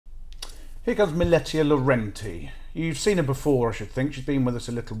Here comes Millettia Laurentii. You've seen her before, I should think. She's been with us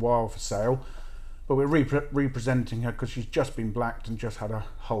a little while for sale, but we're representing her because she's just been blacked and just had a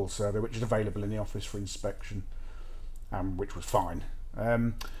hull survey, which is available in the office for inspection, which was fine.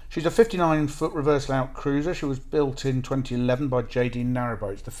 She's a 59-foot reversal out cruiser. She was built in 2011 by JD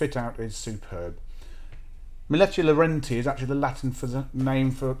Narrowboats. The fit out is superb. Millettia Laurentii is actually the Latin for the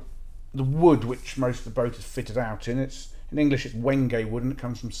name for the wood which most of the boat is fitted out in. In English it's Wenge wood, and it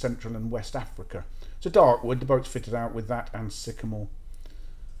comes from Central and West Africa. It's a dark wood. The boat's fitted out with that and sycamore.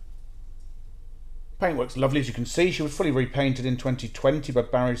 Paintwork's lovely, as you can see. She was fully repainted in 2020 by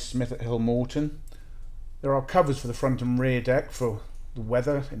Barry Smith at Hill Morton. There are covers for the front and rear deck for the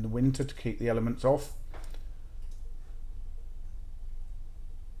weather in the winter to keep the elements off.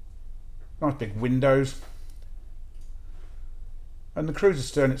 Nice big windows. And the cruiser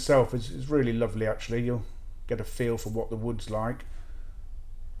stern itself is really lovely actually. You'll get a feel for what the wood's like.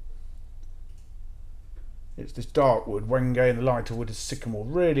 It's this dark wood, Wenge, and the lighter wood is sycamore.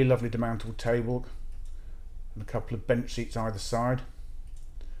 Really lovely demountable table and a couple of bench seats either side.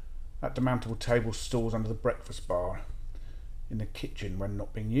 That demountable table stores under the breakfast bar in the kitchen when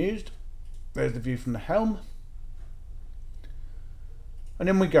not being used. There's the view from the helm. And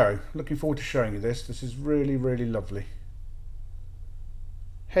in we go. Looking forward to showing you this. This is really, really lovely.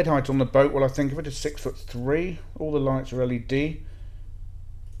 Head height on the boat, well, I think of it, is 6'3". All the lights are LED,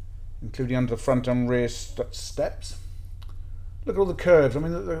 including under the front and rear steps. Look at all the curves. I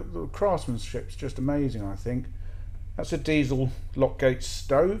mean, the craftsmanship's just amazing, I think. That's a diesel lock-gate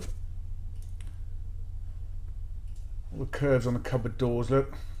stove. All the curves on the cupboard doors,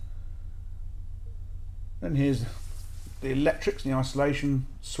 look. And here's the electrics and the isolation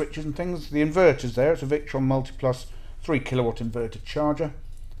switches and things. The inverters there, it's a Victron Multiplus 3 kilowatt inverter charger.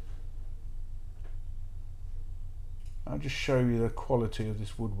 I'll just show you the quality of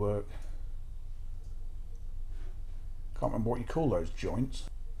this woodwork. Can't remember what you call those joints.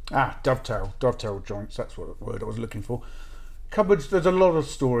 Dovetail joints, that's what the word I was looking for. Cupboards, there's a lot of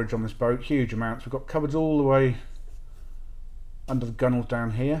storage on this boat, huge amounts. We've got cupboards all the way under the gunnels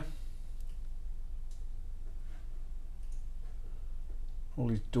down here. All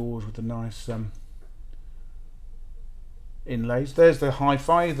these doors with the nice inlays. There's the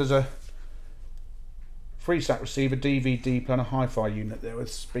hi-fi. There's a Freesat receiver, DVD player, and a hi-fi unit there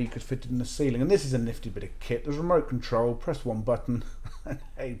with speakers fitted in the ceiling. And this is a nifty bit of kit. There's a remote control, press one button, and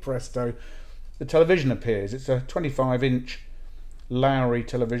hey presto, the television appears. It's a 25-inch Lowry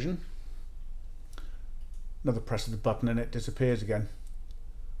television. Another press of the button and it disappears again.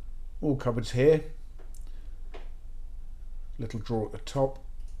 All cupboards here. Little drawer at the top.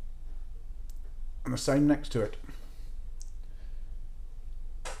 And the same next to it.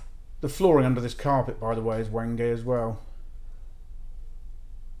 The flooring under this carpet, by the way, is Wenge as well.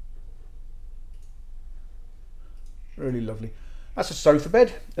 Really lovely. That's a sofa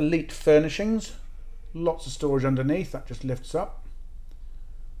bed, elite furnishings. Lots of storage underneath, that just lifts up.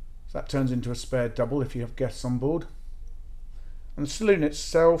 So that turns into a spare double if you have guests on board. And the saloon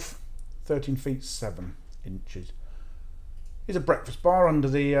itself, 13 feet 7 inches. Here's a breakfast bar under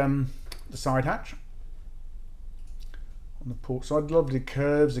the side hatch. On the port side, lovely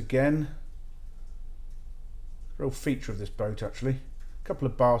curves again. Real feature of this boat actually. A couple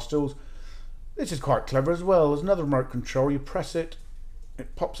of bar stools. This is quite clever as well. There's another remote control. You press it,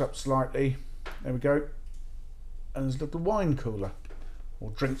 it pops up slightly. There we go. And there's a little wine cooler.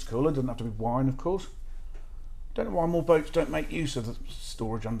 Or drinks cooler, doesn't have to be wine of course. Don't know why more boats don't make use of the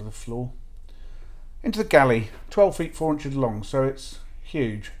storage under the floor. Into the galley, 12 feet 4 inches long, so it's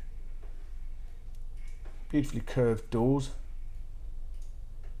huge. Beautifully curved doors.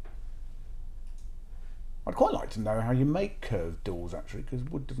 I'd quite like to know how you make curved doors actually, because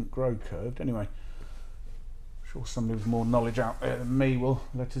wood doesn't grow curved. Anyway, I'm sure somebody with more knowledge out there than me will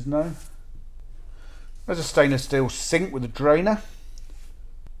let us know. There's a stainless steel sink with a drainer.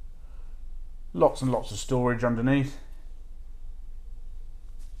 Lots and lots of storage underneath.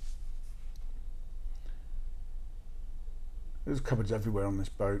 There's cupboards everywhere on this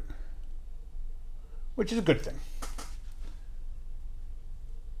boat, which is a good thing.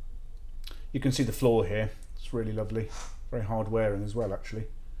 You can see the floor here, it's really lovely, very hard wearing as well actually.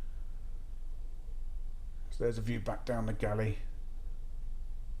 So there's a view back down the galley.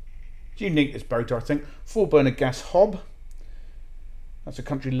 It's unique, this boat, I think. 4-burner gas hob, that's a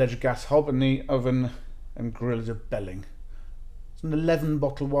country leisure gas hob, and the oven and grill is a Belling. It's an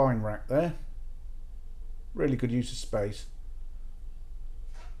 11-bottle wine rack there, really good use of space.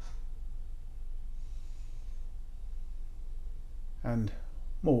 And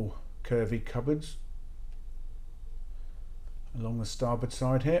more curvy cupboards along the starboard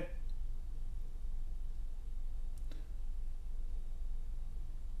side here.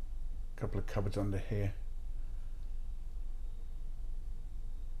 couple of cupboards under here.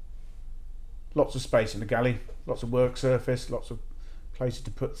 Lots of space in the galley, lots of work surface, lots of places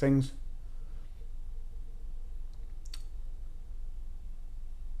to put things.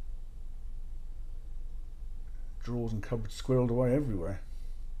 Drawers and cupboards squirreled away everywhere.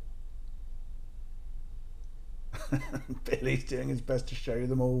 Billy's doing his best to show you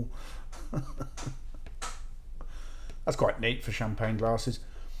them all. That's quite neat for champagne glasses.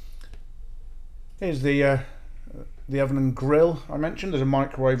 Here's the oven and grill I mentioned. There's a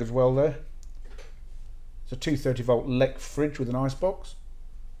microwave as well there. It's a 230-volt Lec fridge with an ice box.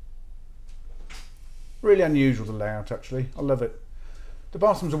 Really unusual, the layout actually. I love it. The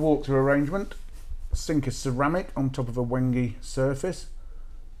bathroom's a walk-through arrangement. The sink is ceramic on top of a wengy surface.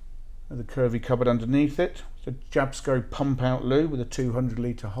 There's a curvy cupboard underneath it. It's a Jabsco pump-out loo with a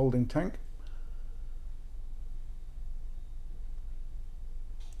 200-litre holding tank.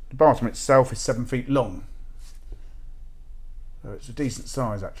 The bathroom itself is 7 feet long. So it's a decent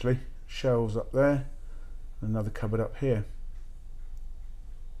size actually. Shelves up there. Another cupboard up here.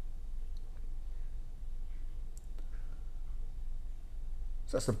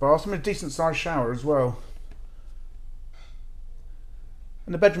 So that's the bathroom, a decent sized shower as well.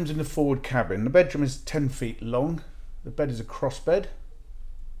 And the bedroom's in the forward cabin. The bedroom is 10 feet long. The bed is a cross bed.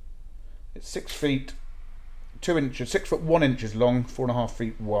 It's 6 feet 2 inches, 6 foot 1 inches long, 4.5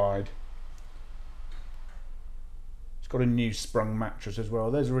 feet wide. It's got a new sprung mattress as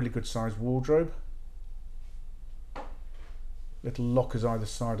well. There's a really good sized wardrobe. Little lockers either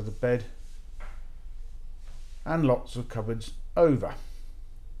side of the bed. And lots of cupboards over.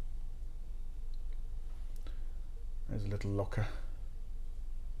 There's a little locker.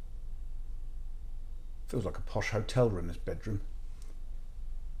 Feels like a posh hotel room, this bedroom.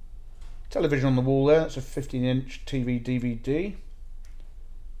 Television on the wall there, it's a 15-inch TV DVD.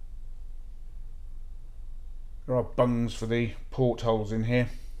 There are bungs for the portholes in here.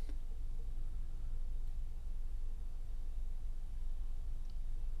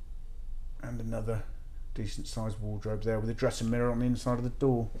 And another decent sized wardrobe there with a dressing mirror on the inside of the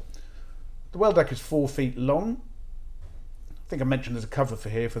door. The well deck is 4 feet long. I think I mentioned there's a cover for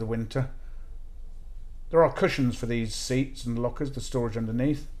here for the winter. There are cushions for these seats and lockers, the storage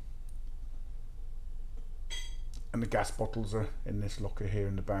underneath. And the gas bottles are in this locker here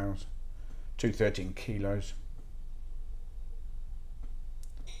in the bows. 213 kilos.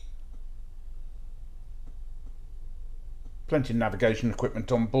 Plenty of navigation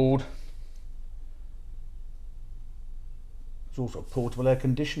equipment on board. There's also a portable air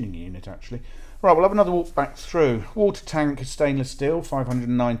conditioning unit actually. Right, we'll have another walk back through. Water tank is stainless steel,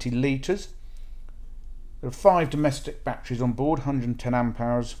 590 litres. There are 5 domestic batteries on board, 110 amp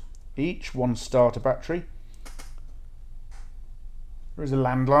hours each, 1 starter battery. There is a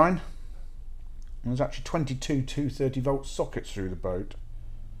landline. And there's actually 22 230-volt sockets through the boat.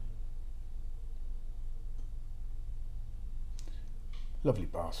 Lovely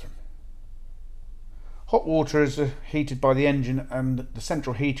bathroom. Hot water is heated by the engine, and the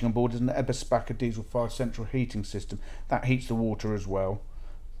central heating on board is an Eberspacher diesel-fired central heating system. That heats the water as well.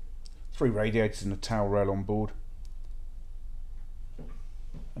 3 radiators and a towel rail on board.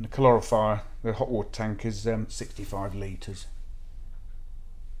 And the calorifier, the hot water tank, is 65 litres.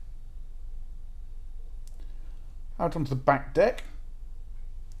 Out onto the back deck.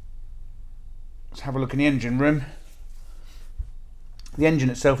 Let's have a look in the engine room. The engine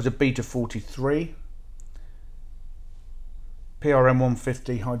itself is a Beta 43. PRM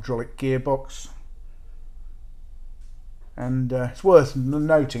 150 hydraulic gearbox. And it's worth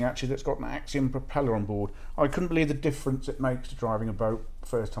noting actually that it's got an Axiom propeller on board. I couldn't believe the difference it makes to driving a boat.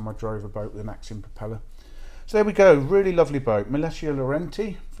 First time I drove a boat with an Axiom propeller. So there we go, really lovely boat, Millettia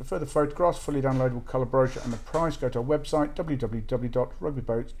Laurentii. For further photographs, fully downloadable colour brochure and the price, go to our website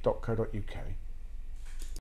www.rugbyboats.co.uk.